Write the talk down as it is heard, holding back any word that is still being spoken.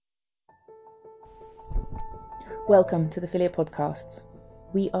Welcome to the Philia Podcasts.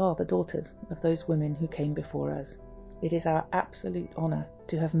 We are the daughters of those women who came before us. It is our absolute honour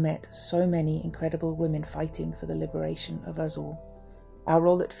to have met so many incredible women fighting for the liberation of us all. Our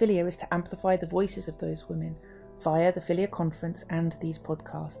role at Philia is to amplify the voices of those women via the Philia Conference and these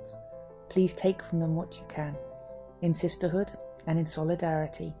podcasts. Please take from them what you can. In sisterhood and in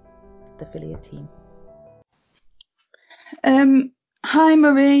solidarity, the Philia team. Hi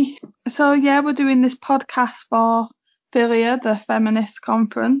Marie. So we're doing this podcast for Philia, the feminist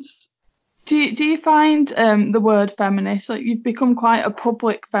conference. Do you find the word feminist, like you've become quite a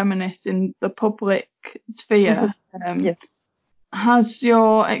public feminist in the public sphere? Yes. Has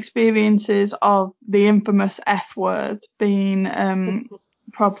your experiences of the infamous F word been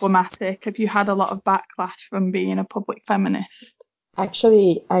problematic? Have you had a lot of backlash from being a public feminist?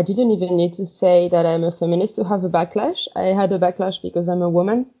 Actually, I didn't even need to say that I'm a feminist to have a backlash. I had a backlash because I'm a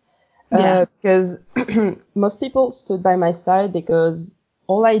woman. Because most people stood by my side because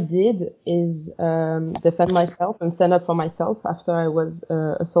all I did is defend myself and stand up for myself after I was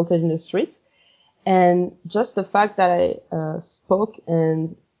assaulted in the streets. And just the fact that I spoke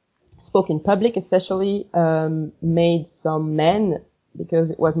in public, especially, made some men,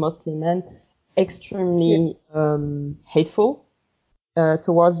 because it was mostly men, extremely hateful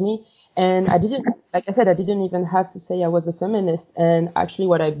towards me. And I didn't even have to say I was a feminist. And actually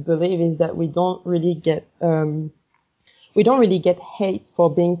what I believe is that we don't really get hate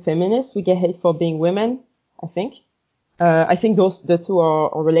for being feminist. We get hate for being women, I think. I think the two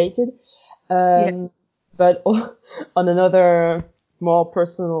are related. But on another more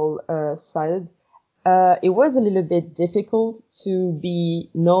personal side, it was a little bit difficult to be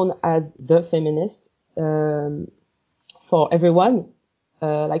known as the feminist for everyone.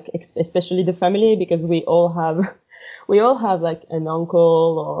 Especially the family, because we all have like an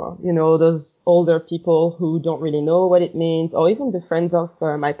uncle or, those older people who don't really know what it means, or even the friends of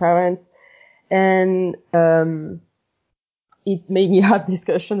my parents. And, it made me have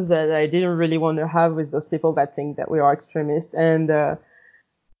discussions that I didn't really want to have with those people that think that we are extremists. And, I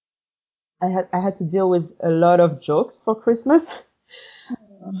had to deal with a lot of jokes for Christmas.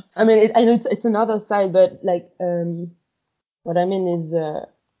 I mean, I know it's another side, but what I mean is,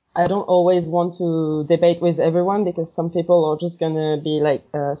 I don't always want to debate with everyone, because some people are just gonna be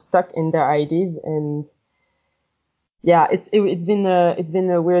stuck in their ideas. And yeah, it's been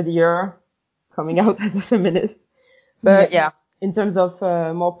a weird year coming out as a feminist. But yeah, in terms of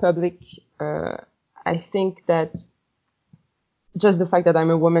more public, I think that just the fact that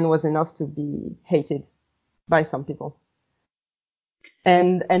I'm a woman was enough to be hated by some people.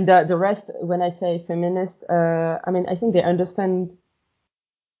 And the rest, when I say feminist, I think they understand.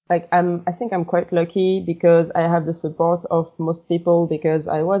 I think I'm quite lucky because I have the support of most people, because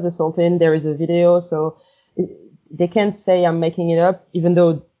I was assaulted. There is a video, so they can't say I'm making it up, even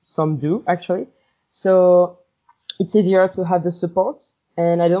though some do actually. So it's easier to have the support.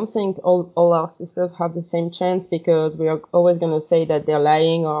 And I don't think all our sisters have the same chance, because we are always going to say that they're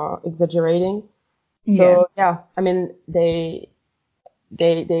lying or exaggerating. So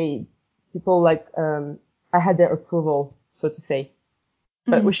people I had their approval, so to say,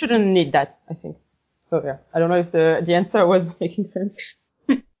 but we shouldn't need that, I think. So yeah, I don't know if the answer was making sense.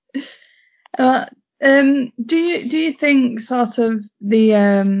 Do you think sort of the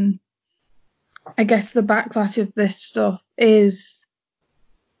I guess the backlash of this stuff is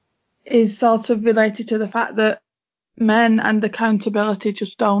sort of related to the fact that men and accountability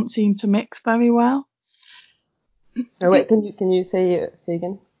just don't seem to mix very well? Wait, can you say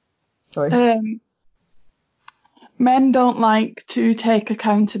again? Sorry. Men don't like to take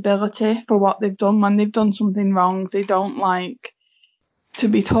accountability for what they've done. When they've done something wrong, they don't like to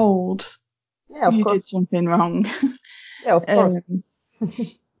be told you did something wrong. Yeah, of course.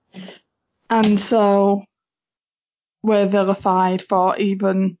 And so we're vilified for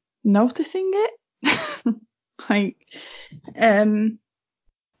even noticing it. You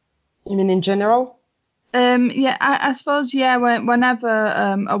mean in general? I suppose,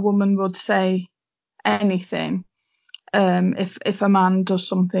 whenever a woman would say anything, if a man does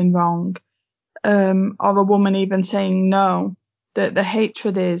something wrong, or a woman even saying no, the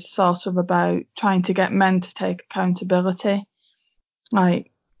hatred is sort of about trying to get men to take accountability,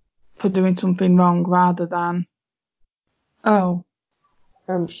 for doing something wrong, rather than,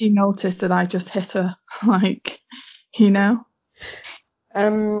 she noticed that I just hit her,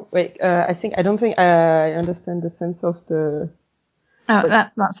 Wait, I don't think I understand the sense of the... Oh,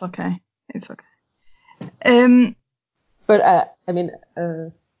 that's okay. It's okay. But,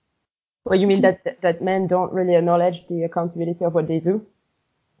 well, you mean that men don't really acknowledge the accountability of what they do?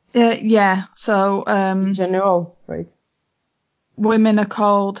 Yeah. So in general, right? women are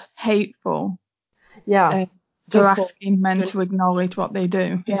called hateful Yeah, for just for asking men to acknowledge what they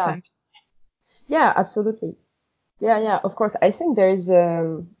do. yeah, Essentially. yeah, absolutely. Yeah, yeah. Of course, I think there is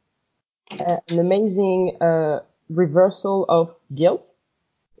an amazing reversal of guilt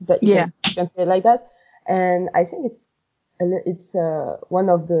that Yeah. you can say it like that, and I think it's one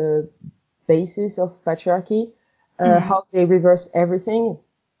of the basis of patriarchy, how they reverse everything.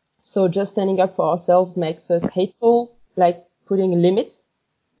 So just standing up for ourselves makes us hateful, like putting limits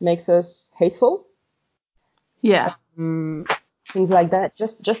makes us hateful. Yeah. Things like that.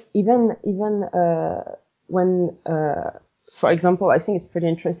 Just even when, for example, I think it's pretty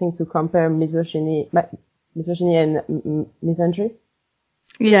interesting to compare misogyny and misandry.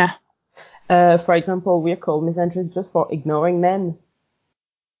 Yeah. For example, we're called misandries just for ignoring men,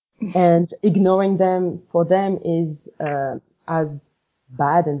 and ignoring them for them is as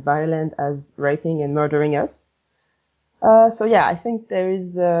bad and violent as raping and murdering us. So yeah, I think there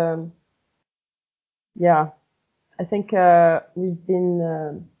is, yeah, I think we've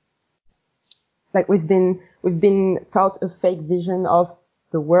been we've been taught a fake vision of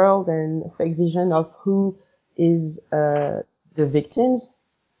the world and a fake vision of who is the victims,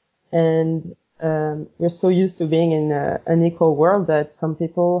 and we're so used to being in an equal world that some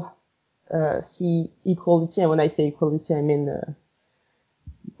people see equality, and when I say equality, I mean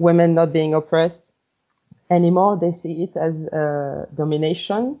women not being oppressed anymore. They see it as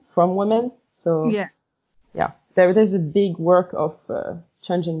domination from women. So Yeah. yeah, there's a big work of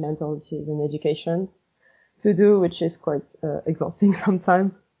changing mentalities in education to do, which is quite exhausting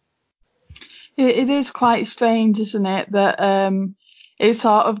sometimes. It is quite strange, isn't it, that it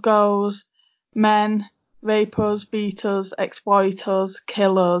sort of goes men rape us, beat us, exploit us,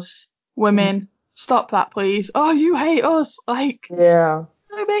 kill us, women stop that please. Oh, you hate us, like Yeah,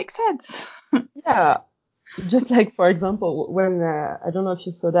 it makes sense. yeah. Just like, for example, when I don't know if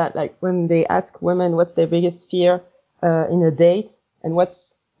you saw that, like when they ask women what's their biggest fear in a date, and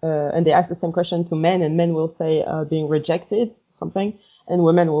and they ask the same question to men, and men will say being rejected, something, and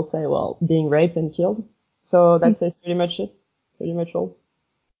women will say, well, being raped and killed. So that says pretty much it, pretty much all.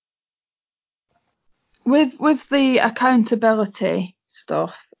 With the accountability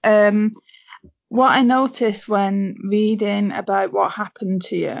stuff, what I noticed when reading about what happened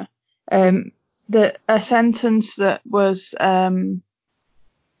to you, that a sentence that was in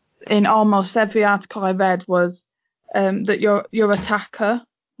almost every article I read was that your attacker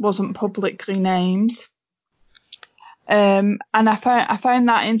wasn't publicly named. And I found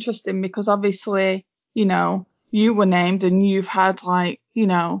that interesting because obviously, you know, you were named and you've had you've been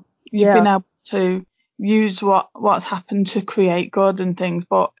Yeah, able to use what's happened to create good and things,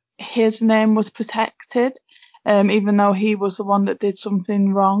 but his name was protected, even though he was the one that did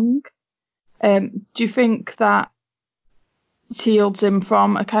something wrong. Do you think that shields him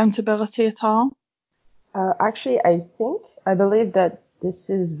from accountability at all? actually, I believe that this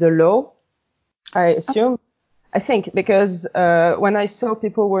is the law. I think because when I saw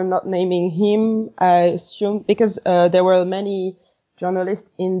people were not naming him, I assumed because there were many journalists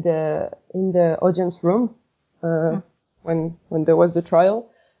in the audience room when there was the trial,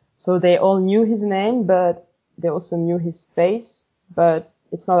 so they all knew his name, but they also knew his face. But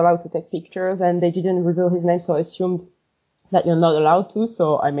it's not allowed to take pictures, and they didn't reveal his name, so I assumed that you're not allowed to.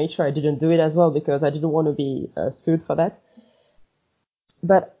 So I made sure I didn't do it as well because I didn't want to be sued for that.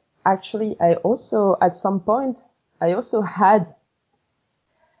 But actually, I also, at some point, I also had,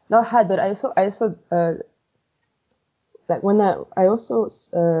 not had, but I also, like when I also,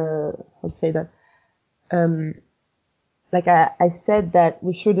 how to say that, like I said that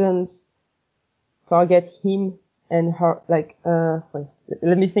we shouldn't target him and her, like, wait,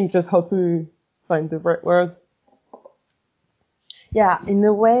 let me think just how to find the right word. Yeah, in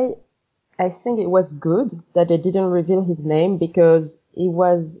a way, I think it was good that they didn't reveal his name because it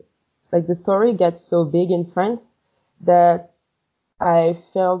was, like, the story gets so big in France that I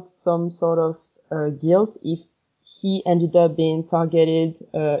felt some sort of guilt if he ended up being targeted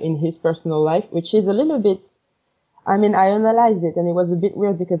in his personal life, which is a little bit, I mean, I analyzed it and it was a bit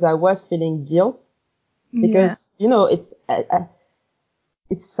weird because I was feeling guilt because, you know, it's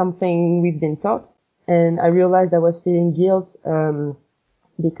something we've been taught. And I realized I was feeling guilt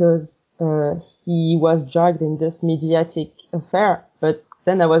because he was dragged in this mediatic affair. But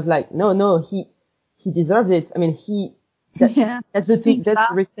then I was like, no, he deserved it. I mean, that's the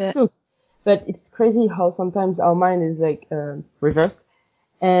risk he took. But it's crazy how sometimes our mind is like reversed.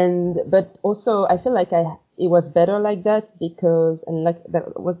 But also I feel like it was better like that because, and like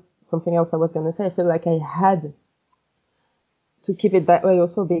that was something else I was gonna say. I feel like I had to keep it that way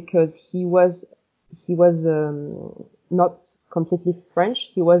also because he was not completely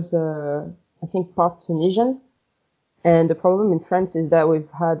French. He was, I think, part Tunisian. And the problem in France is that we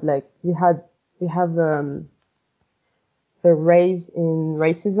have a rise in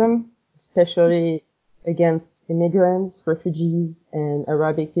racism, especially against immigrants, refugees, and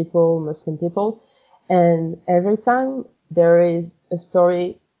Arabic people, Muslim people. And every time there is a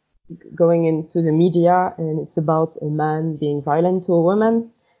story going into the media and it's about a man being violent to a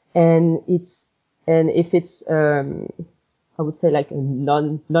woman, and if it's I would say like a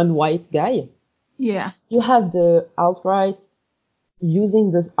non-white guy, Yeah. you have the outright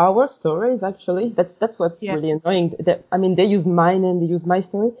using our stories. Actually, that's what's really annoying. They use mine and they use my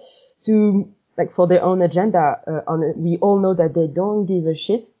story to like for their own agenda. We all know that they don't give a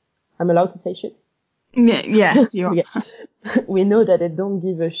shit. I'm allowed to say shit. Yeah, you are. Yeah. We know that they don't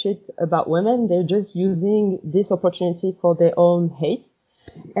give a shit about women. They're just using this opportunity for their own hate.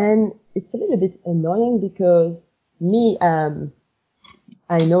 And it's a little bit annoying because I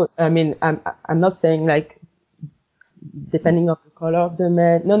know, I'm not saying like, depending on the color of the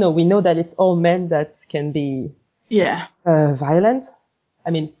man. No, we know that it's all men that can be, violent.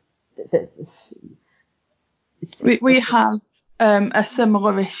 I mean, we have a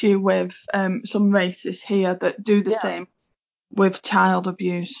similar issue with some races here that do the same with child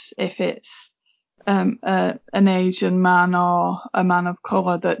abuse. If it's an Asian man or a man of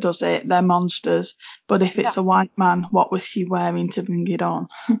colour that does it, they're monsters. But if it's a white man, what was she wearing to bring it on?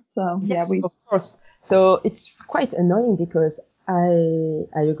 So yes, of course. So it's quite annoying because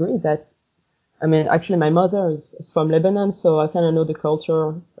I agree that, I mean, actually my mother is from Lebanon, so I kind of know the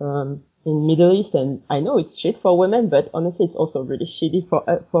culture in Middle East, and I know it's shit for women, but honestly it's also really shitty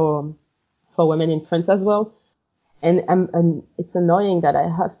for women in France as well. And it's annoying that I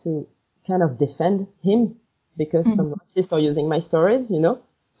have to kind of defend him because some racists are using my stories, you know.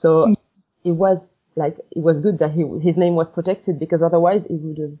 So it was good that his name was protected, because otherwise it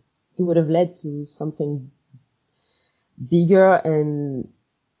would have led to something bigger, and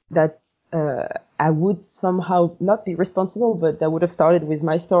that I would somehow not be responsible, but that would have started with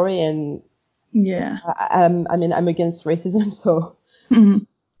my story. And I'm against racism, so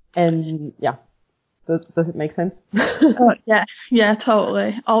and yeah. Does it make sense? Yeah,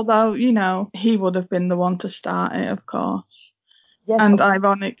 totally. Although, you know, he would have been the one to start it, of course. Yes, and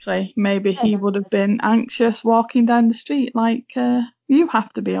ironically, maybe he would have been anxious walking down the street like you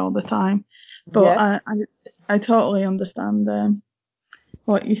have to be all the time. But I totally understand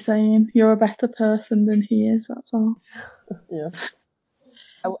what you're saying. You're a better person than he is, that's all. Yeah.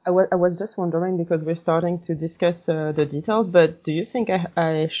 I was just wondering, because we're starting to discuss the details, but do you think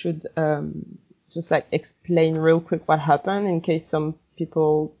I should just like explain real quick what happened in case some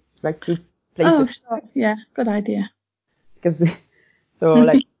people like to place sure. Yeah, good idea. Because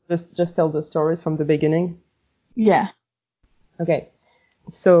like just tell the stories from the beginning. Yeah. Okay.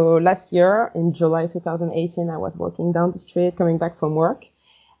 So last year in July 2018, I was walking down the street coming back from work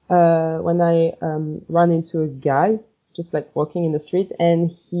when I ran into a guy just like walking in the street, and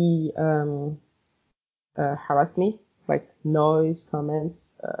he harassed me, like noise,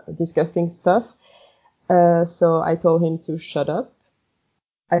 comments, disgusting stuff. So I told him to shut up.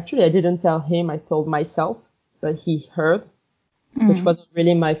 Actually, I didn't tell him, I told myself, but he heard, which wasn't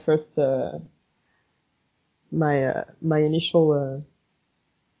really my first, my initial,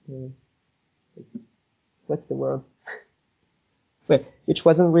 what's the word? Well, which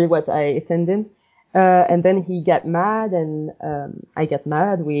wasn't really what I intended. And then he got mad, and I got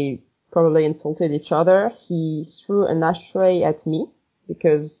mad. We probably insulted each other. He threw an ashtray at me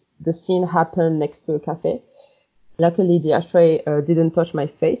because the scene happened next to a cafe. Luckily, the ashtray didn't touch my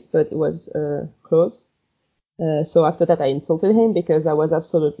face, but it was close. So after that, I insulted him because I was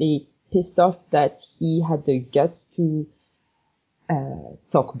absolutely pissed off that he had the guts to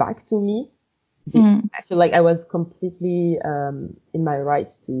talk back to me. I feel like I was completely in my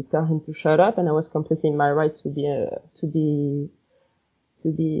rights to tell him to shut up, and I was completely in my right to be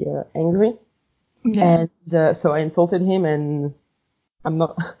angry. Yeah. And so I insulted him, and I'm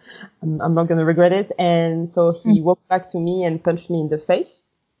not gonna regret it. And so he walked back to me and punched me in the face.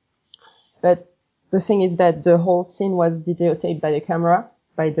 But the thing is that the whole scene was videotaped by the camera,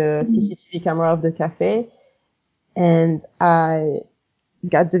 by the CCTV camera of the cafe, and I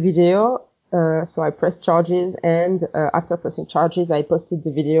got the video. So I pressed charges, and after pressing charges, I posted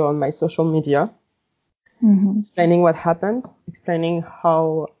the video on my social media, explaining what happened, explaining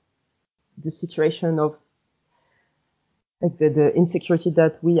how the situation of like the insecurity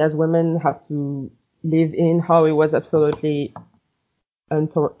that we as women have to live in, how it was absolutely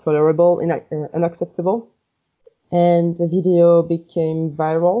intolerable, unacceptable. and the video became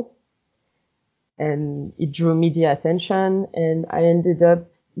viral, and it drew media attention, and I ended up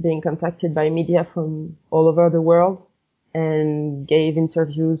being contacted by media from all over the world and gave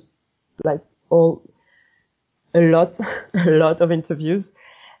interviews, like a lot of interviews,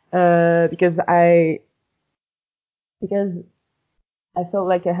 because I felt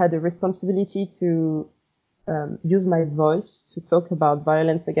like I had a responsibility to use my voice to talk about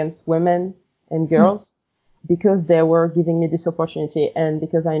violence against women and girls, because they were giving me this opportunity, and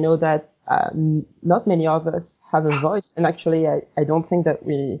because I know that not many of us have a voice. And actually, I don't think that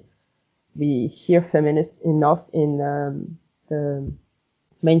we hear feminists enough in the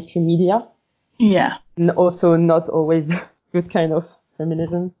mainstream media. Yeah. And also not always good kind of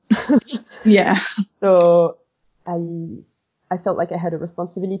feminism. Yeah. So I felt like I had a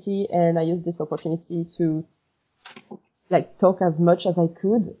responsibility, and I used this opportunity to like talk as much as I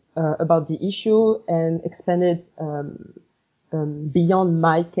could about the issue and expand it beyond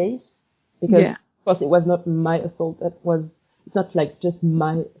my case, because of course it was not my assault, it's not like just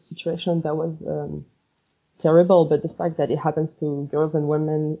my situation that was terrible, but the fact that it happens to girls and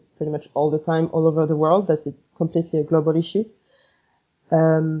women pretty much all the time, all over the world, that it's completely a global issue.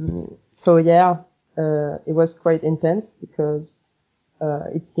 So yeah, it was quite intense, because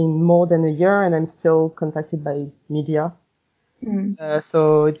it's been more than a year and I'm still contacted by media.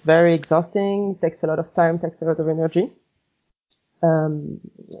 So it's very exhausting, takes a lot of time, takes a lot of energy.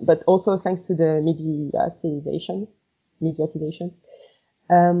 But also thanks to the mediatization,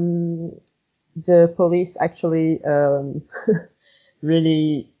 the police actually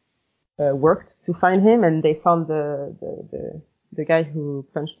really worked to find him, and they found the guy who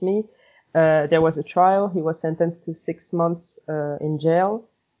punched me. There was a trial. He was sentenced to 6 months in jail.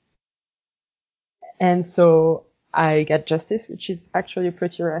 And so I got justice, which is actually a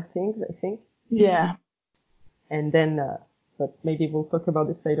pretty rare thing, I think. Yeah. And then, but maybe we'll talk about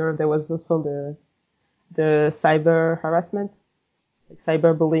this later. There was also the cyber harassment, like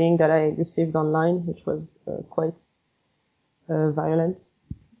cyberbullying that I received online, which was quite violent.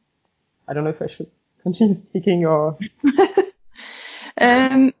 I don't know if I should continue speaking or.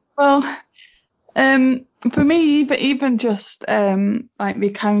 For me, even just like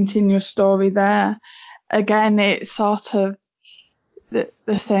recounting your story there, again, it's sort of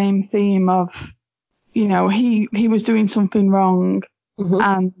the same theme of, you know, he was doing something wrong,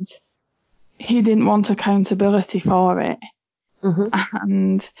 and he didn't want accountability for it.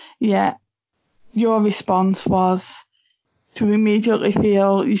 And yeah, your response was to immediately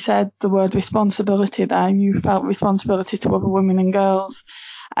feel, you said the word responsibility there, you felt responsibility to other women and girls.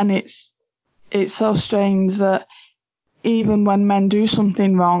 And it's so strange that even when men do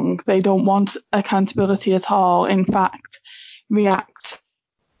something wrong, they don't want accountability at all. In fact, react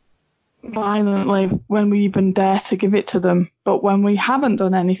violently when we even dare to give it to them. But when we haven't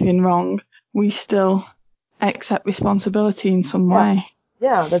done anything wrong, we still accept responsibility in some way.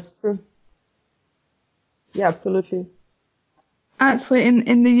 Yeah, that's true. Yeah, absolutely. Actually,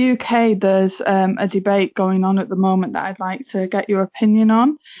 in the UK, there's a debate going on at the moment that I'd like to get your opinion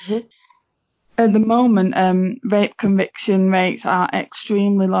on. At the moment, rape conviction rates are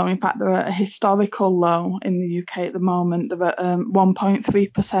extremely low. In fact, they're at a historical low in the UK at the moment. They're at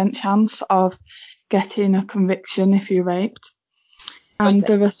 1.3% chance of getting a conviction if you're raped. And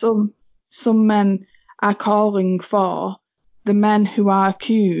there are some men are calling for the men who are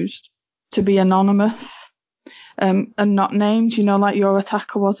accused to be anonymous and not named. You know, like your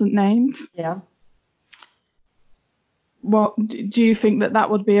attacker wasn't named. Yeah. What do you think that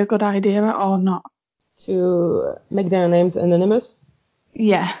would be a good idea or not? To make their names anonymous?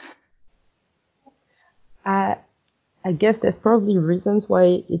 Yeah. I guess there's probably reasons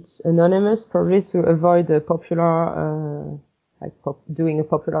why it's anonymous, probably to avoid a popular, doing a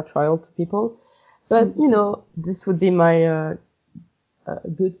popular trial to people. But, you know, this would be my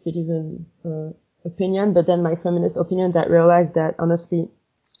good citizen opinion, but then my feminist opinion that realized that honestly,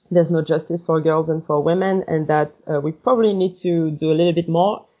 there's no justice for girls and for women, and that we probably need to do a little bit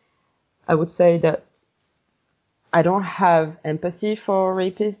more. I would say that I don't have empathy for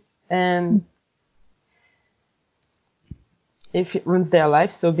rapists, and if it ruins their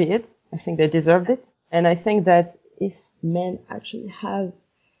life, so be it. I think they deserved it. And I think that if men actually have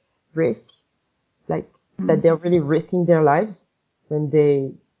risk, like that they're really risking their lives when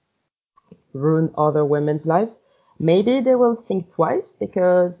they ruin other women's lives, maybe they will think twice,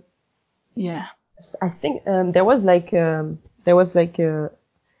 because I think there was like a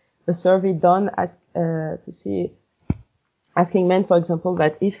survey done asking men, for example,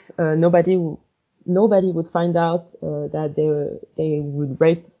 that if nobody would find out that they would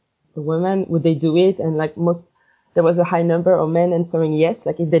rape a woman, would they do it? And like most there was a high number of men answering yes,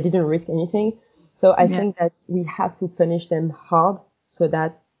 like if they didn't risk anything. So I think that we have to punish them hard so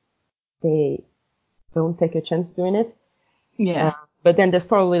that they don't take a chance doing it. Yeah. But then there's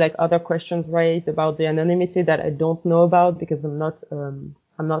probably like other questions raised about the anonymity that I don't know about because I'm not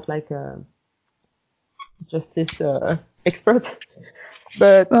like a justice expert.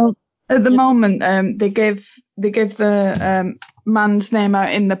 But well, at the moment, they give the man's name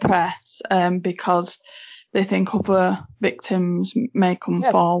out in the press because they think other victims may come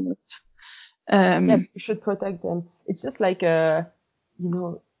forward. Yes, we should protect them. It's just like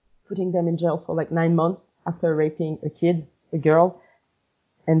putting them in jail for like 9 months after raping a girl,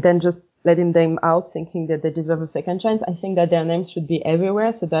 and then just letting them out thinking that they deserve a second chance. I think that their names should be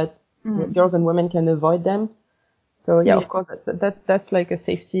everywhere so that girls and women can avoid them. So of course, that's like a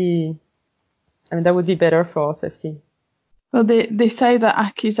safety. I mean, that would be better for safety. Well, they say that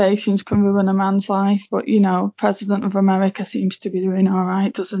accusations can ruin a man's life, but President of America seems to be doing all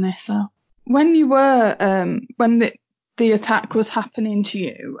right, doesn't he? So when you were when the attack was happening to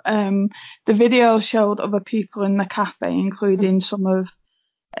you, the video showed other people in the cafe, including some of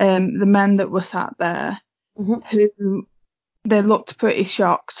the men that were sat there, who they looked pretty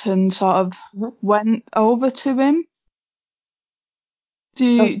shocked and sort of went over to him.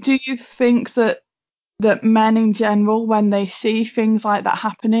 Do you think that men in general, when they see things like that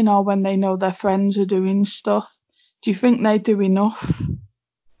happening or when they know their friends are doing stuff, do you think they do enough?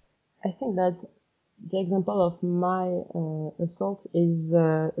 I think that the example of my assault is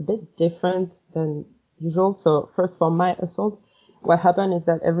a bit different than usual. So first, for my assault, what happened is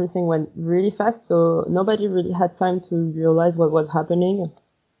that everything went really fast, so nobody really had time to realize what was happening.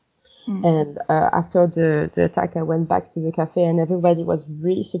 And after the attack, I went back to the cafe and everybody was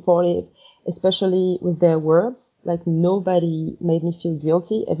really supportive, especially with their words. Like nobody made me feel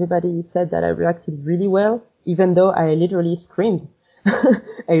guilty. Everybody said that I reacted really well, even though I literally screamed.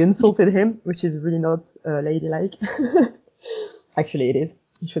 I insulted him, which is really not ladylike. Actually, it is.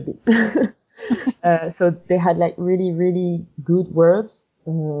 It should be. So they had like really, really good words,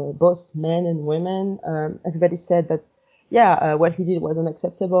 both men and women. Everybody said that what he did was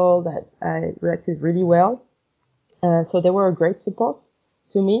unacceptable, that I reacted really well. So they were a great support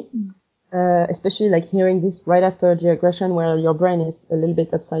to me, especially like hearing this right after the aggression where your brain is a little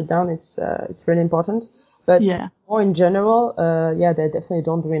bit upside down. It's really important. But more in general, they definitely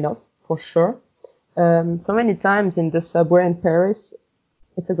don't do enough, for sure. So many times in the subway in Paris,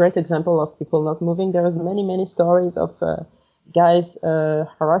 it's a great example of people not moving. There's many, many stories of guys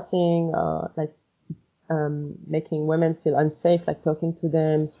harassing, making women feel unsafe, like talking to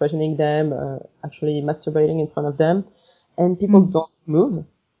them, threatening them, actually masturbating in front of them. And people don't move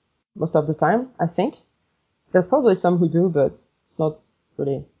most of the time, I think. There's probably some who do, but it's not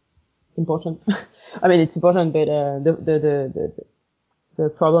really important. I mean, it's important, but the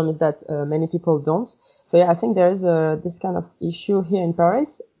problem is that many people don't. So I think there is this kind of issue here in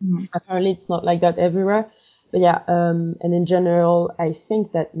Paris. Apparently, it's not like that everywhere. But and in general, I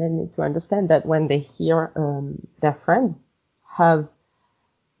think that men need to understand that when they hear their friends have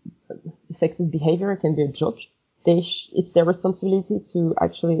sexist behavior, it can be a joke. It's their responsibility to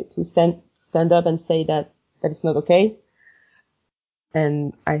actually stand up and say that it's not okay.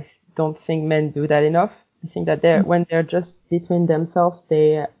 And I don't think men do that enough. I think that when they're just between themselves,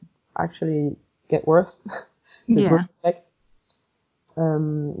 they actually get worse. The group effect.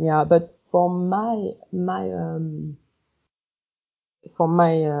 But for my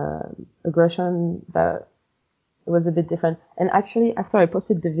aggression, that it was a bit different. And actually, after I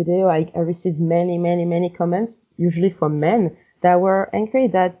posted the video, I received many comments, usually from men, that were angry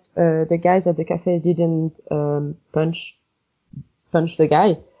that the guys at the cafe didn't punch the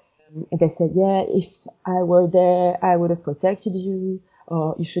guy. And they said, if I were there, I would have protected you,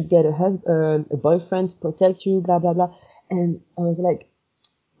 or you should get a boyfriend to protect you, blah blah blah. And I was like,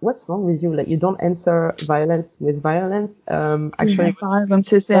 what's wrong with you? Like, you don't answer violence with violence. Actually,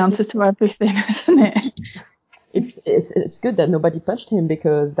 violence is the answer to everything, isn't it? It's good that nobody punched him,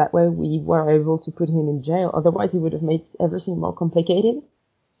 because that way we were able to put him in jail. Otherwise, it would have made everything more complicated.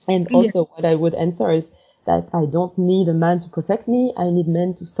 And also, what I would answer is that I don't need a man to protect me. I need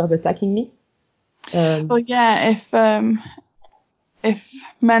men to stop attacking me. If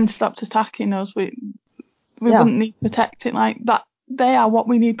men stopped attacking us, we wouldn't need protecting like that. They are what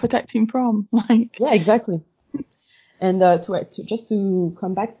we need protecting from. Exactly. And to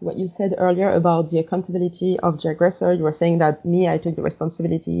come back to what you said earlier about the accountability of the aggressor, you were saying that I took the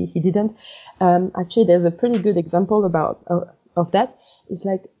responsibility, he didn't. Actually, there's a pretty good example of that. It's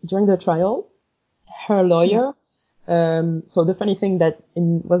like during the trial, her lawyer So the funny thing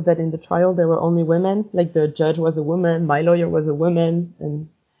was that in the trial there were only women. Like the judge was a woman, my lawyer was a woman, and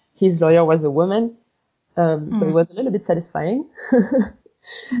his lawyer was a woman. So it was a little bit satisfying.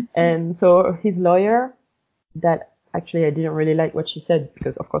 And so his lawyer, that actually I didn't really like what she said,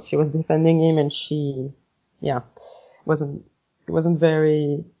 because of course she was defending him, and she, wasn't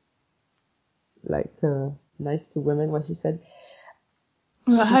very like nice to women what she said.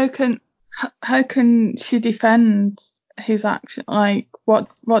 Well, how can she defend his action? Like, what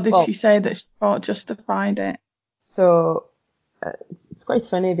did she say that she thought justified it? So it's quite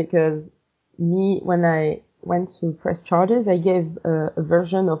funny, because when I went to press charges, I gave a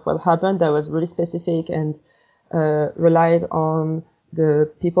version of what happened that was really specific and relied on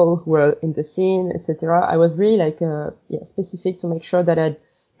the people who were in the scene, etc. I was really like specific to make sure that I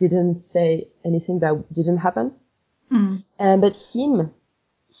didn't say anything that didn't happen. But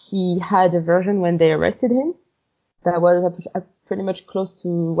he had a version when they arrested him that was pretty much close to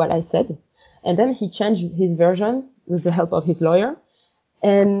what I said. And then he changed his version with the help of his lawyer.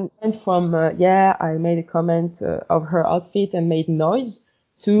 And went from, I made a comment of her outfit and made noise,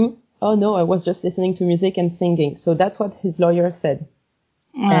 to, oh no, I was just listening to music and singing. So that's what his lawyer said.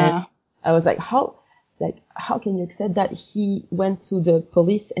 And I was like, how can you accept that? He went to the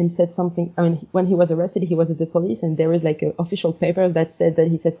police and said something. I mean, when he was arrested, he was at the police, and there is like an official paper that said that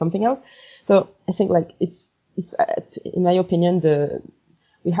he said something else. So I think like it's in my opinion,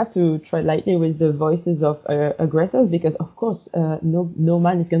 we have to try lightly with the voices of aggressors, because of course, no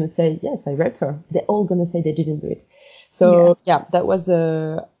man is going to say, yes, I raped her. They're all going to say they didn't do it. So that was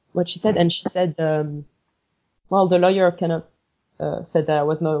what she said. And she said, the lawyer kind of said that I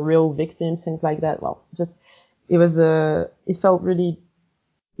was not a real victim, things like that. Well, just, it felt really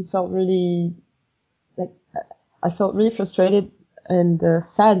like, I felt really frustrated and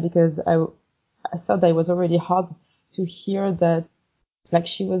sad, because I thought that it was already hard to hear that, like,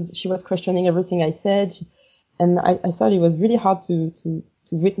 she was questioning everything I said. And I thought it was really hard to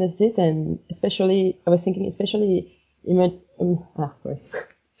witness it. And I was thinking,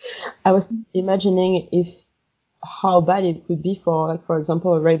 I was imagining how bad it could be for, like, for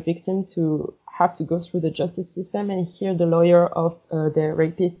example, a rape victim to have to go through the justice system and hear the lawyer of the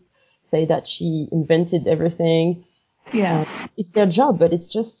rapist say that she invented everything. It's their job, but it's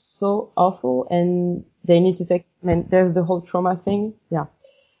just so awful, and they need to there's the whole trauma thing.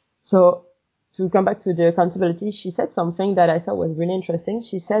 So to come back to the accountability, she said something that I thought was really interesting.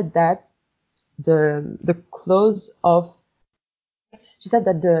 She said that the clothes of, she said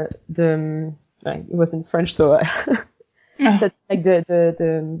that it was in French, so she said like wait,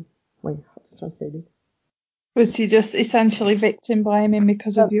 how to translate it? Was she just essentially victim blaming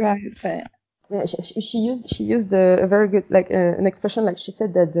because of your outfit? Yeah, she used a very good, like, an expression, like she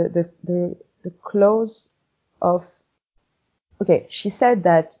said that the clothes of, okay, she said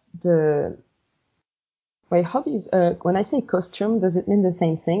that how do you, when I say costume, does it mean the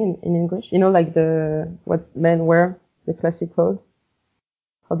same thing in English? You know, like what men wear, the classic clothes?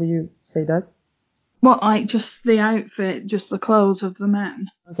 How do you say that? What, like just the outfit, just the clothes of the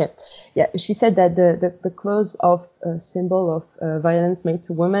men? Okay. Yeah, she said that the clothes of a symbol of violence made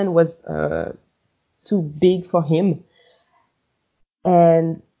to women was too big for him.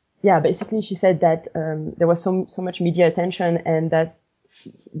 And basically she said that there was so much media attention, and that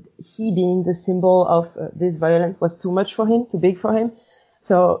he being the symbol of this violence was too much for him, too big for him.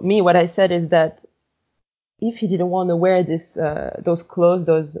 So what I said is that if he didn't want to wear those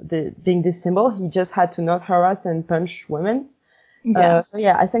clothes, being this symbol, he just had to not harass and punch women. I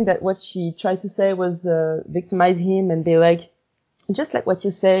think that what she tried to say was victimize him and be like, just like what you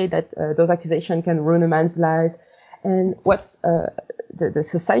say, that those accusations can ruin a man's life. And what the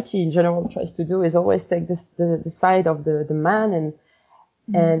society in general tries to do is always take the side of the man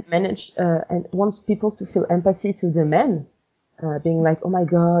and manage and wants people to feel empathy to the men, being like, oh my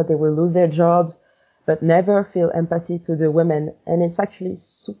God, they will lose their jobs, but never feel empathy to the women. And it's actually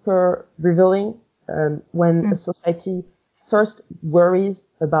super revealing when a society first worries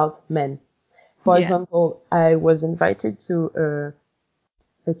about men. For example, I was invited to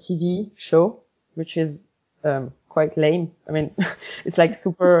a TV show, which is quite lame. I mean, it's like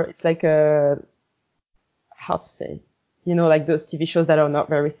how to say, you know, like those TV shows that are not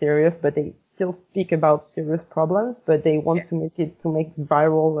very serious, but they still speak about serious problems, but they want to make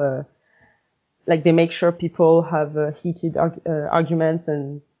viral, like they make sure people have heated arguments,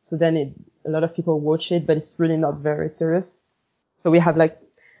 and so then a lot of people watch it, but it's really not very serious. So we have like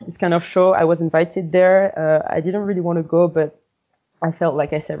this kind of show. I was invited there. I didn't really want to go, but I felt,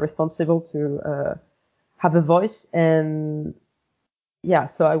 like I said, responsible to have a voice. And yeah,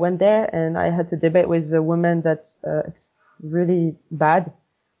 so I went there and I had to debate with a woman that's really bad.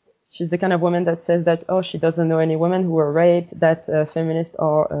 She's the kind of woman that says that, oh, she doesn't know any women who were raped, that feminists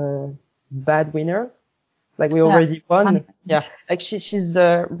are bad winners. Like we already won. Yeah. Like she's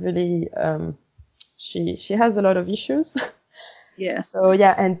really, she has a lot of issues. Yeah. So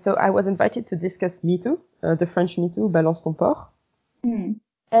yeah, and so I was invited to discuss Me Too, the French Me Too, Balance ton port.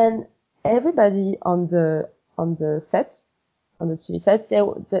 And everybody on the set, on the TV set,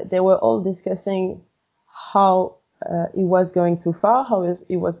 they were all discussing how it was going too far, how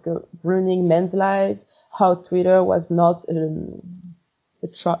it was ruining men's lives, how Twitter was not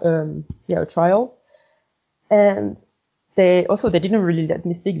a trial. And they didn't really let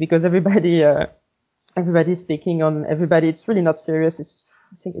me speak because everybody's speaking on everybody. It's really not serious.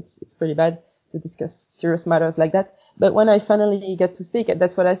 I think it's pretty bad to discuss serious matters like that. But when I finally get to speak,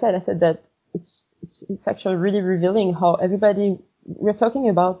 that's what I said. I said that it's actually really revealing how we're talking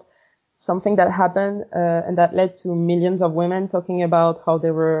about something that happened, and that led to millions of women talking about how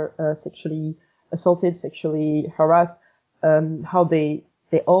they were sexually assaulted, sexually harassed, how they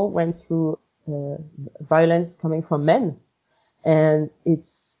all went through violence coming from men. And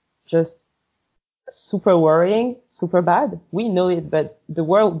it's just super worrying, super bad. We know it, but the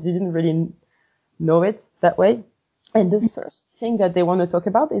world didn't really know it that way. And the first thing that they want to talk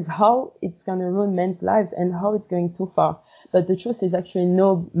about is how it's going to ruin men's lives and how it's going too far. But the truth is actually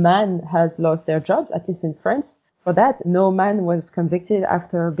no man has lost their job, at least in France. For that, no man was convicted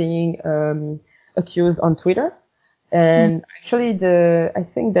after being accused on Twitter. And actually I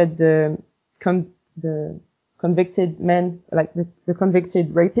think that the convicted men, like the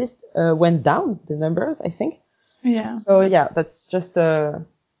convicted rapist, went down, the numbers, I think. Yeah. So yeah, that's just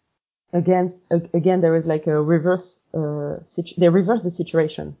again there is like a reverse they reverse the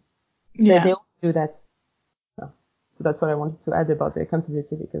situation. Yeah. They always do that. So that's what I wanted to add about the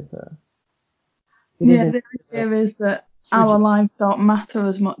accountability, because the idea is that our lives don't matter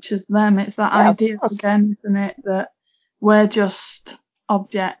as much as them. It's that idea again, isn't it, that we're just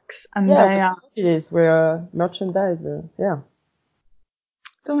objects and they are. It is. We're merchandise. Don't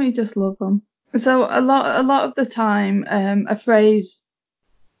we just love them? So a lot of the time, a phrase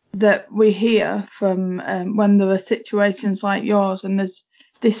that we hear from when there are situations like yours and there's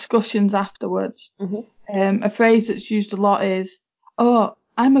discussions afterwards, a phrase that's used a lot is, "Oh,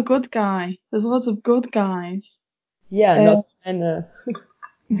 I'm a good guy." There's lots of good guys. Yeah,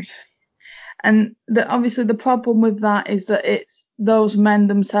 and obviously the problem with that is that it's those men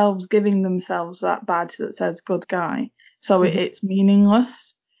themselves giving themselves that badge that says good guy, so it's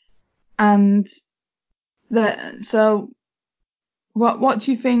meaningless. And so what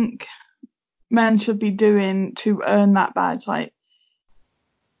do you think men should be doing to earn that badge? Like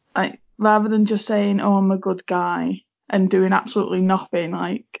rather than just saying, "Oh, I'm a good guy," and doing absolutely nothing,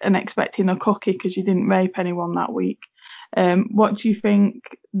 like, and expecting a cookie because you didn't rape anyone that week. What do you think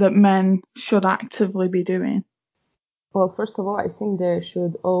that men should actively be doing? Well, first of all, I think they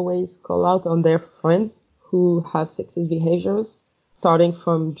should always call out on their friends who have sexist behaviors, starting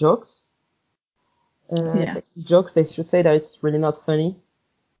from jokes. Sexist jokes, they should say that it's really not funny.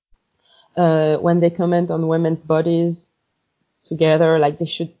 When they comment on women's bodies together, like, they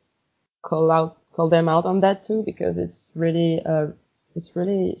should call them out on that too, because it's really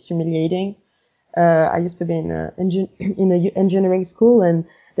humiliating. I used to be in a engineering school, and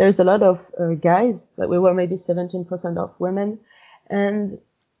there's a lot of guys, like we were maybe 17% of women, and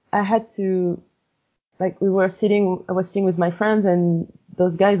I had to, like, I was sitting with my friends, and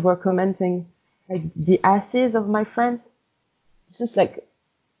those guys were commenting like the asses of my friends. It's just like,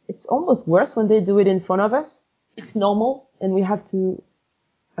 it's almost worse when they do it in front of us. It's normal, and we have to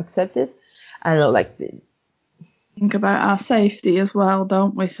accept it. I don't know, like, think about our safety as well,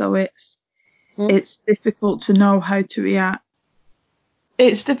 don't we? So it's difficult to know how to react.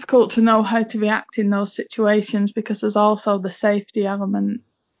 It's difficult to know how to react in those situations because there's also the safety element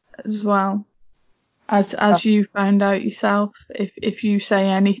as well. As you found out yourself, if you say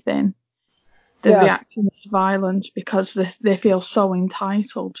anything, the reaction is violence because they feel so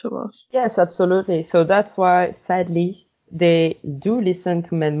entitled to us. Yes, absolutely. So that's why, sadly, they do listen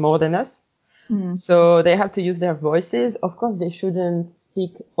to men more than us. So they have to use their voices. Of course, they shouldn't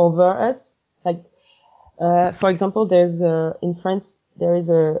speak over us. Like, for example, there's in France, there is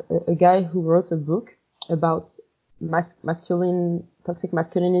a guy who wrote a book about toxic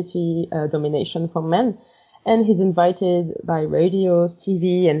masculinity, domination from men. And he's invited by radios,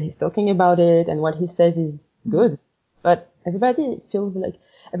 TV, and he's talking about it. And what he says is good. But everybody's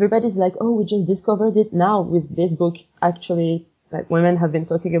like, oh, we just discovered it now with this book. Actually, like, women have been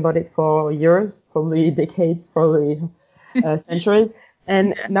talking about it for years, probably decades, probably centuries.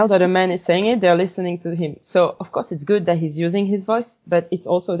 And now that a man is saying it, they're listening to him. So of course it's good that he's using his voice, but it's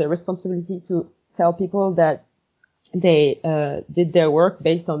also their responsibility to tell people that they did their work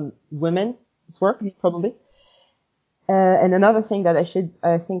based on women's work, probably. And another thing that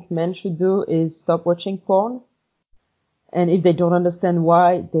I think men should do is stop watching porn. And if they don't understand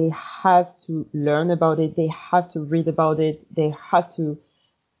why, they have to learn about it. They have to read about it. They have to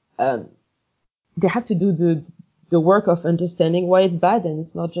do the work of understanding why it's bad. And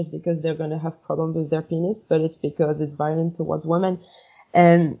it's not just because they're going to have problems with their penis, but it's because it's violent towards women.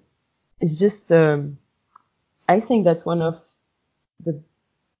 And it's just, I think that's one of the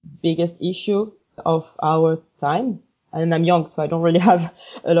biggest issue of our time. And I'm young, so I don't really have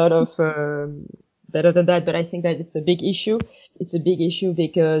a lot of better than that, but I think that it's a big issue. It's a big issue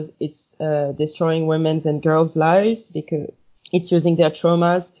because it's destroying women's and girls' lives, because it's using their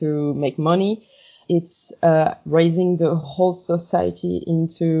traumas to make money. It's raising the whole society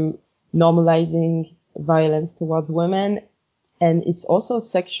into normalizing violence towards women, and it's also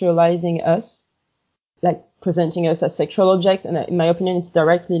sexualizing us, like presenting us as sexual objects. And in my opinion, it's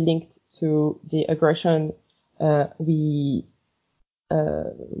directly linked to the aggression we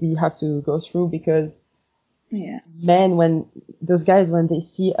have to go through, because men, when they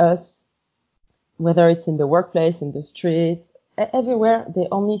see us, whether it's in the workplace, in the streets, everywhere, they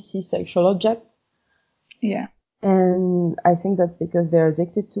only see sexual objects. Yeah. And I think that's because they're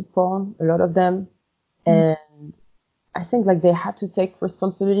addicted to porn, a lot of them. And I think like they have to take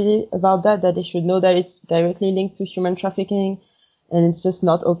responsibility about that they should know that it's directly linked to human trafficking, and it's just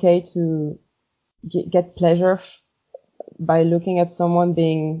not okay to get pleasure by looking at someone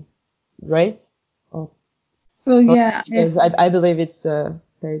being raped. Because I believe it's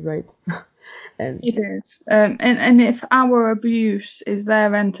paid rape. And it is. And if our abuse is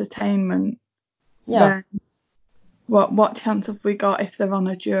their entertainment, then what chance have we got if they're on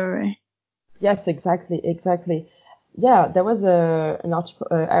a jury? Yes, exactly. Yeah, there was an article.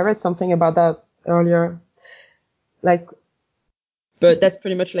 I read something about that earlier. Like, but that's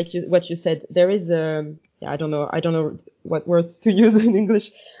pretty much like what you said. There is I don't know what words to use in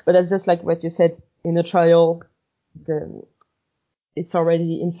English, but that's just like what you said. In a trial, it's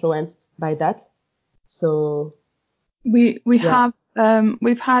already influenced by that. So we've had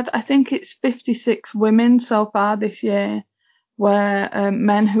I think it's 56 women so far this year where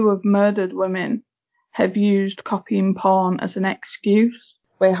men who have murdered women have used copying porn as an excuse.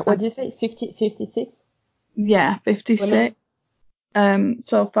 Wait, what did you say? 56? Yeah, 56.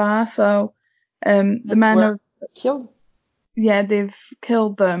 So far. So the men were have killed? Yeah, they've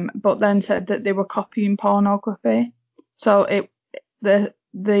killed them, but then said that they were copying pornography. So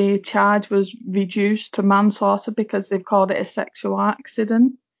the charge was reduced to manslaughter because they've called it a sexual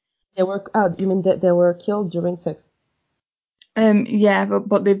accident. You mean that they were killed during sex? Yeah,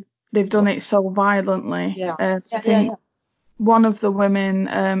 but they've done it so violently. Yeah. I think one of the women,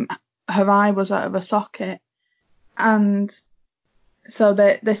 her eye was out of a socket, and so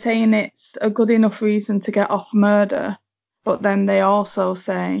they're saying it's a good enough reason to get off murder, but then they also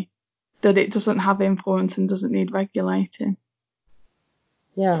say that it doesn't have influence and doesn't need regulating.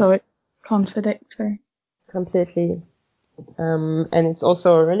 Yeah. So it's contradictory. Completely. And it's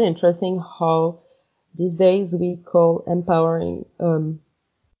also really interesting how these days we call empowering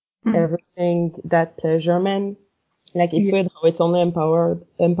everything that pleasure men. Like it's weird how it's only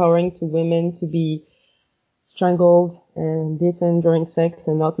empowering to women to be strangled and beaten during sex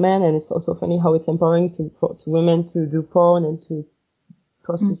and not men. And it's also funny how it's empowering to women to do porn and to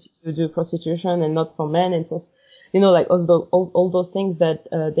do prostitution and not for men. And so, like all those things that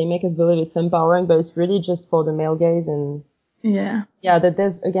they make us believe it's empowering, but it's really just for the male gaze. And that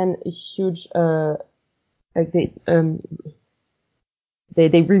there's again a huge like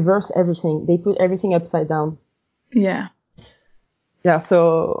they reverse everything. They put everything upside down. Yeah.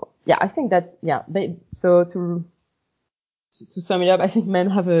 So I think that to sum it up, I think men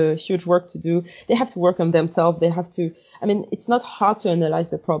have a huge work to do. They have to work on themselves. They have to. I mean, it's not hard to analyze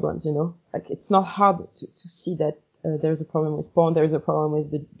the problems. Like it's not hard to see that there's a problem with porn. There's a problem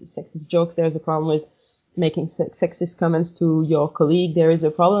with the sexist jokes. There's a problem with making sexist comments to your colleague. There is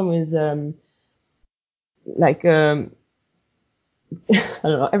a problem with I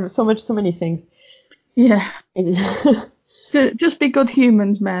don't know, so many things. Yeah. Just be good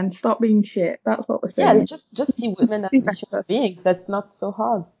humans, man. Stop being shit. That's what we're saying. Yeah, just see women as human beings. That's not so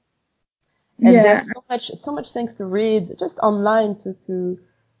hard. And there's so much things to read just online to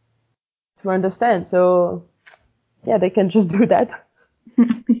understand. So yeah, they can just do that.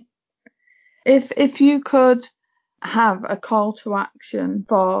 If you could have a call to action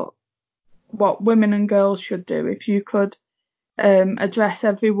for what women and girls should do, if you could address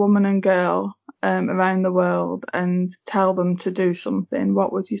every woman and girl around the world and tell them to do something,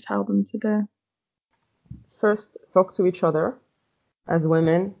 what would you tell them to do? First, talk to each other as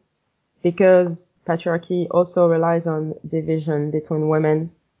women, because patriarchy also relies on division between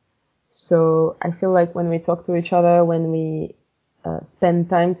women. So I feel like when we talk to each other, when we spend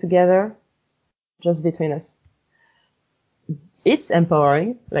time together, just between us, it's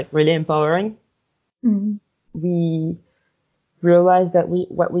empowering, like really empowering. We realize that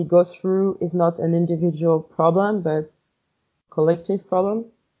what we go through is not an individual problem, but collective problem,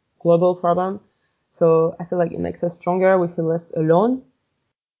 global problem. So I feel like it makes us stronger. We feel less alone.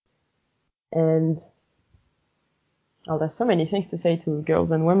 And there's so many things to say to girls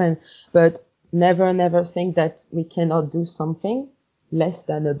and women, but never think that we cannot do something less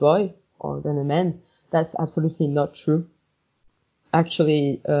than a boy or than a man. That's absolutely not true.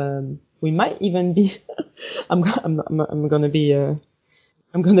 Actually, we might even be, I'm gonna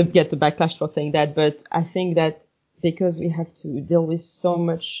get the backlash for saying that, but I think that because we have to deal with so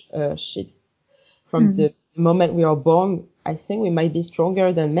much shit from the moment we are born, I think we might be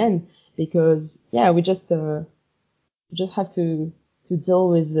stronger than men, because we just have to deal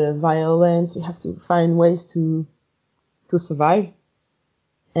with violence. We have to find ways to survive,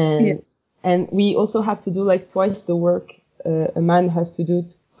 and we also have to do like twice the work a man has to do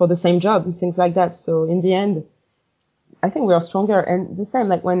for the same job and things like that. So in the end, I think we are stronger. And the same,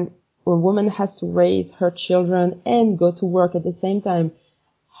 like when a woman has to raise her children and go to work at the same time,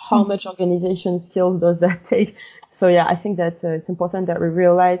 how much organization skills does that take? So I think that it's important that we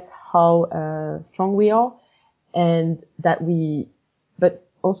realize how strong we are, and that but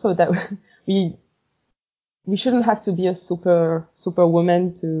also that we shouldn't have to be a super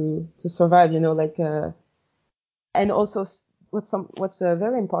woman to survive, like, and also what's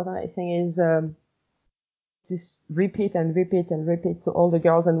very important, I think, is just repeat to all the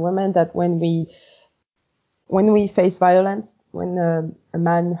girls and women that when we face violence, when a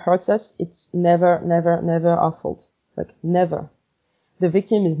man hurts us, it's never our fault. Like, never. The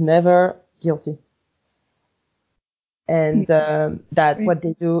victim is never guilty. And that what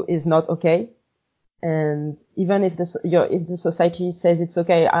they do is not okay. And even if the society says it's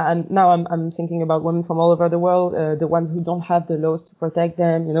okay, I'm thinking about women from all over the world, the ones who don't have the laws to protect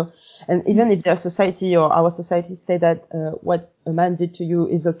them, and even if their society or our society say that what a man did to you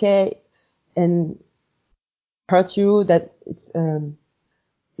is okay and hurt you, that it's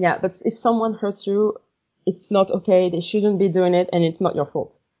but if someone hurts you, it's not okay, they shouldn't be doing it, and it's not your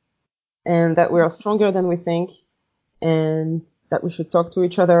fault, and that we are stronger than we think, and that we should talk to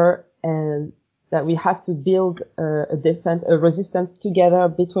each other, and that we have to build a resistance together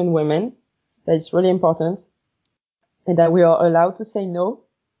between women. That is really important. And that we are allowed to say no.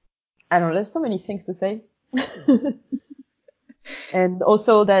 I don't know, there's so many things to say. And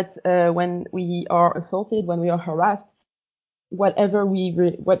also that when we are assaulted, when we are harassed, whatever we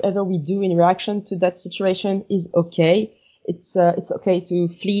do in reaction to that situation is okay. It's okay to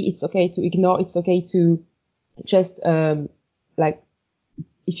flee. It's okay to ignore. It's okay to just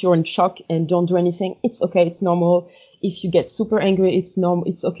if you're in shock and don't do anything, it's okay, it's normal. If you get super angry, it's normal,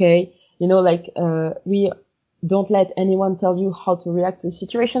 it's okay. We don't let anyone tell you how to react to a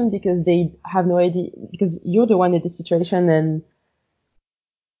situation, because they have no idea, because you're the one in the situation. And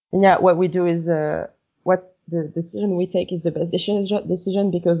what we do is, what the decision we take is the best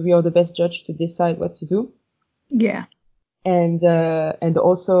decision, because we are the best judge to decide what to do. Yeah. And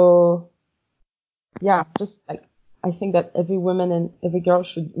also, just like, I think that every woman and every girl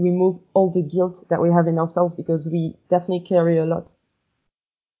should remove all the guilt that we have in ourselves, because we definitely carry a lot.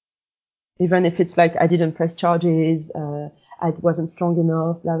 Even if it's like, I didn't press charges, I wasn't strong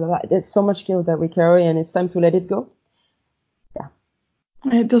enough, blah, blah, blah. There's so much guilt that we carry, and it's time to let it go. Yeah.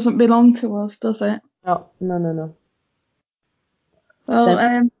 It doesn't belong to us, does it? No.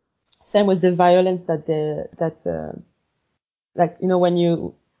 Well, same with the violence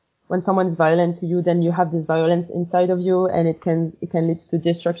when someone is violent to you, then you have this violence inside of you, and it can lead to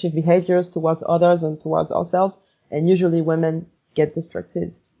destructive behaviors towards others and towards ourselves. And usually women get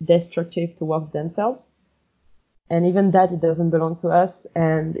destructive towards themselves. And even that, it doesn't belong to us,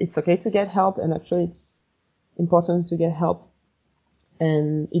 and it's okay to get help. And actually, it's important to get help,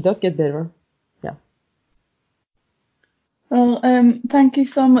 and it does get better. Yeah. Well, thank you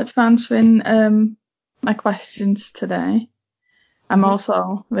so much for answering my questions today. I'm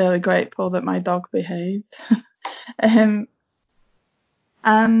also really grateful that my dog behaved. I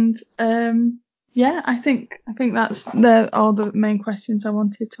think that's all the main questions I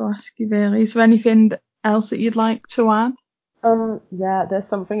wanted to ask you, really. Is there anything else that you'd like to add? There's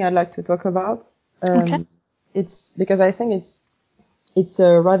something I'd like to talk about. Okay. It's because I think it's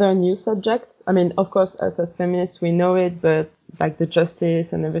a rather new subject. I mean, of course, as feminists, we know it, but like the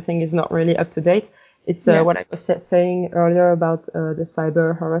justice and everything is not really up to date. It's what I was saying earlier about the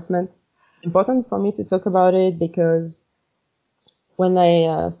cyber harassment. It's important for me to talk about it because when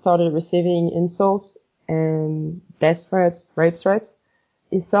I started receiving insults and death threats, rape threats,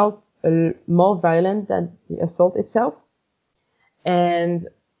 it felt more violent than the assault itself. And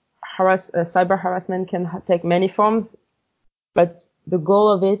cyber harassment can take many forms, but the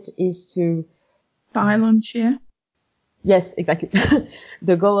goal of it is to silence you. Yes, exactly.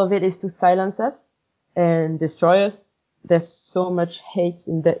 The goal of it is to silence us and destroy us. There's so much hate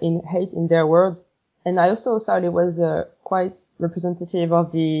in their words, and I also thought it was quite representative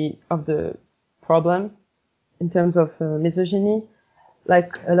of the problems in terms of misogyny.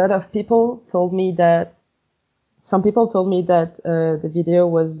 Like a lot of people told me that some people told me that the video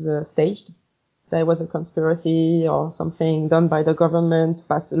was staged, that it was a conspiracy or something done by the government to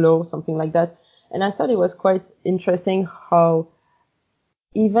pass a law, something like that. And I thought it was quite interesting how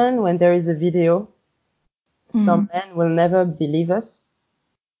even when there is a video, some men will never believe us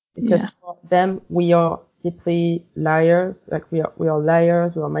because for them we are deeply liars, like we are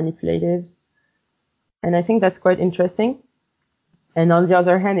liars, we are manipulatives. And I think that's quite interesting. And on the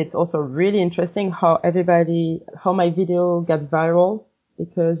other hand, it's also really interesting how my video got viral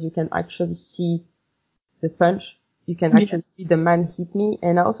because you can actually see the punch. You can actually see the man hit me.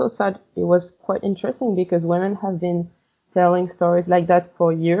 And I also thought it was quite interesting because women have been telling stories like that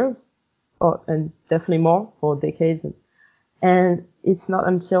for years, and definitely more, for decades. And it's not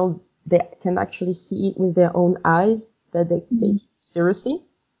until they can actually see it with their own eyes that they take it seriously.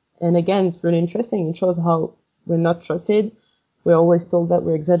 And again, it's really interesting. It shows how we're not trusted. We're always told that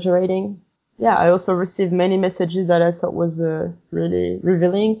we're exaggerating. Yeah, I also received many messages that I thought was really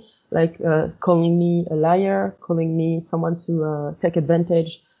revealing, like calling me a liar, calling me someone to take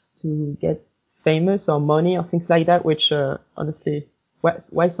advantage to get famous or money or things like that, which honestly,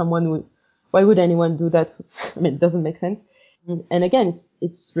 why would anyone do that? I mean, it doesn't make sense. And again,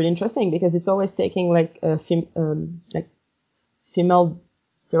 it's really interesting because it's always taking like female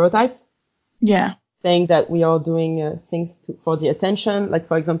stereotypes. Yeah. Saying that we are doing things for the attention, like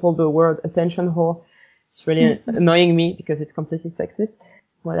for example the word attention whore. It's really annoying me because it's completely sexist.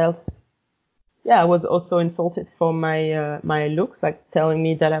 What else? Yeah, I was also insulted for my looks, like telling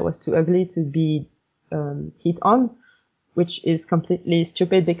me that I was too ugly to be hit on, which is completely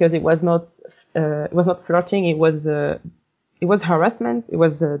stupid because it was not flirting. It was harassment. It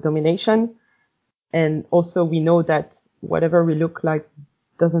was domination. And also we know that whatever we look like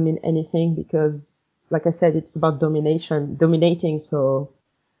doesn't mean anything because, like I said, it's about dominating. So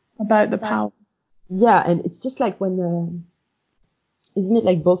about the power. Yeah, and it's just like when, isn't it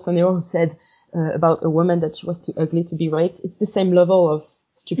like Bolsonaro who said about a woman that she was too ugly to be raped? It's the same level of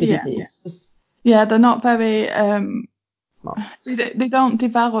stupidity. Yeah. It's just they're not very smart. They don't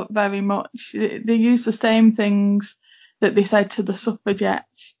develop very much. They use the same things that they said to the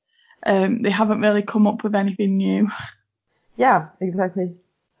suffragettes. They haven't really come up with anything new. Yeah, exactly.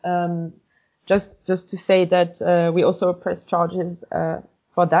 Just to say that we also press charges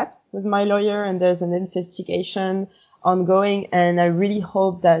for that with my lawyer, and there's an investigation ongoing. And I really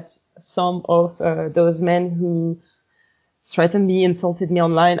hope that some of those men who threatened me, insulted me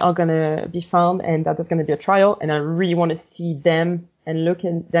online are gonna be found, and that there's gonna be a trial. And I really want to see them and look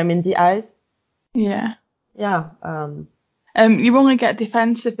them in the eyes. Yeah. Yeah. You only get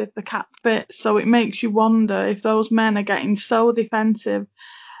defensive if the cap fits, so it makes you wonder if those men are getting so defensive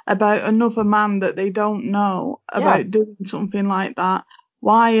about another man that they don't know about doing something like that.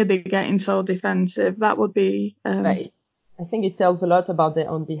 Why are they getting so defensive? That would be. I think it tells a lot about their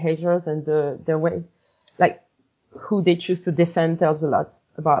own behaviors and their way, like who they choose to defend tells a lot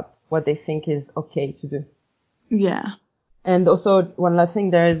about what they think is okay to do. Yeah. And also, one last thing,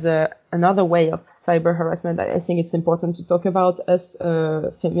 there is another way of cyber harassment that I think it's important to talk about. As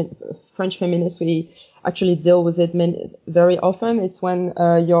French feminists, we actually deal with it very often. It's when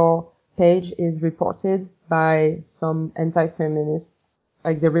your page is reported by some anti-feminists.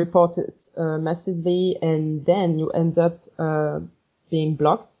 Like they report it massively, and then you end up being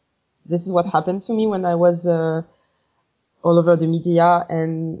blocked. This is what happened to me when I was all over the media,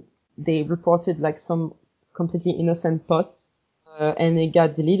 and they reported like some completely innocent posts, and it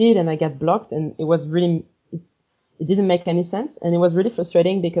got deleted and I got blocked, and it was really, it didn't make any sense, and it was really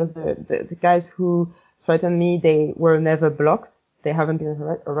frustrating because the guys who threatened me, they were never blocked. They haven't been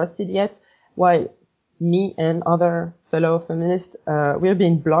arrested yet, while me and other fellow feminists, we're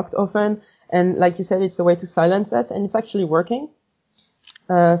being blocked often. And like you said, it's a way to silence us, and it's actually working.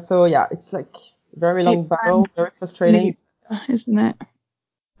 So yeah, it's like very long battle, very frustrating, isn't it?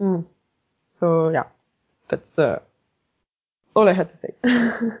 So yeah, that's all I had to say.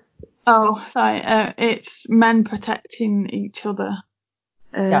 Oh, sorry. It's men protecting each other.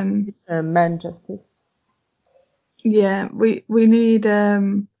 Yeah, it's man justice. Yeah, we need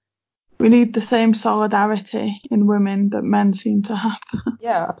the same solidarity in women that men seem to have.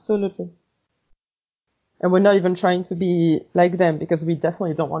 Yeah, absolutely. And we're not even trying to be like them, because we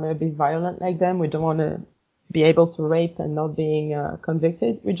definitely don't want to be violent like them. We don't want to be able to rape and not being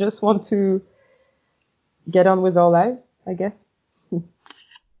convicted. We just want to get on with our lives, I guess.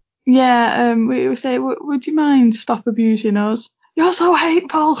 Yeah, we say, would you mind stop abusing us? You're so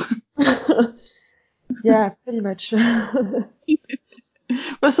hateful. Yeah, pretty much. We're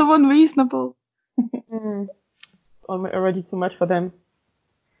so unreasonable. It's already too much for them.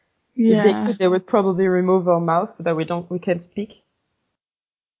 Yeah. If they could, they would probably remove our mouth so that we can't speak.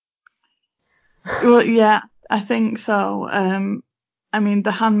 Well, yeah, I think so. I mean,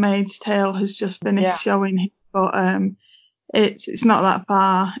 The Handmaid's Tale has just finished showing, but it's not that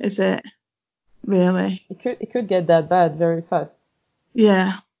far, is it? Really? It could get that bad very fast.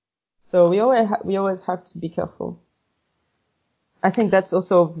 Yeah. So we always have to be careful. I think that's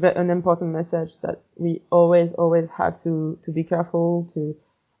also an important message, that we always have to be careful.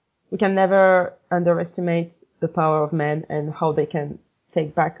 We can never underestimate the power of men and how they can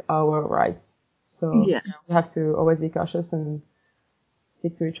take back our rights. So we have to always be cautious and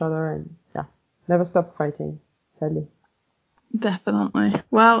stick to each other, and never stop fighting, sadly. Definitely.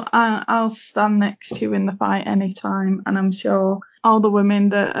 Well, I'll stand next to you in the fight anytime, and I'm sure all the women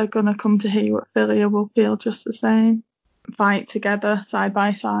that are going to come to hear you at Philia will feel just the same. Fight together, side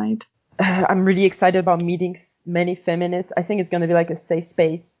by side. I'm really excited about meeting many feminists. I think it's going to be like a safe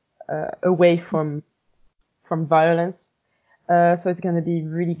space away from violence. So it's going to be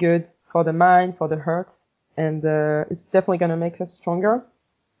really good for the mind, for the heart, and it's definitely going to make us stronger.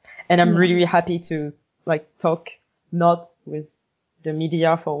 And I'm really, really happy to talk not with the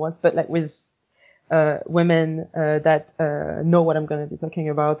media for once, but with women that know what I'm going to be talking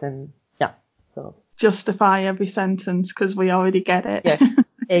about, and so justify every sentence because we already get it. Yes,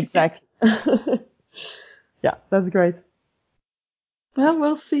 exactly. Yeah, that's great. Well,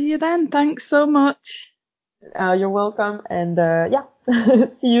 we'll see you then. Thanks so much. You're welcome, and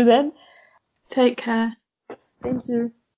see you then. Take care. Thank you.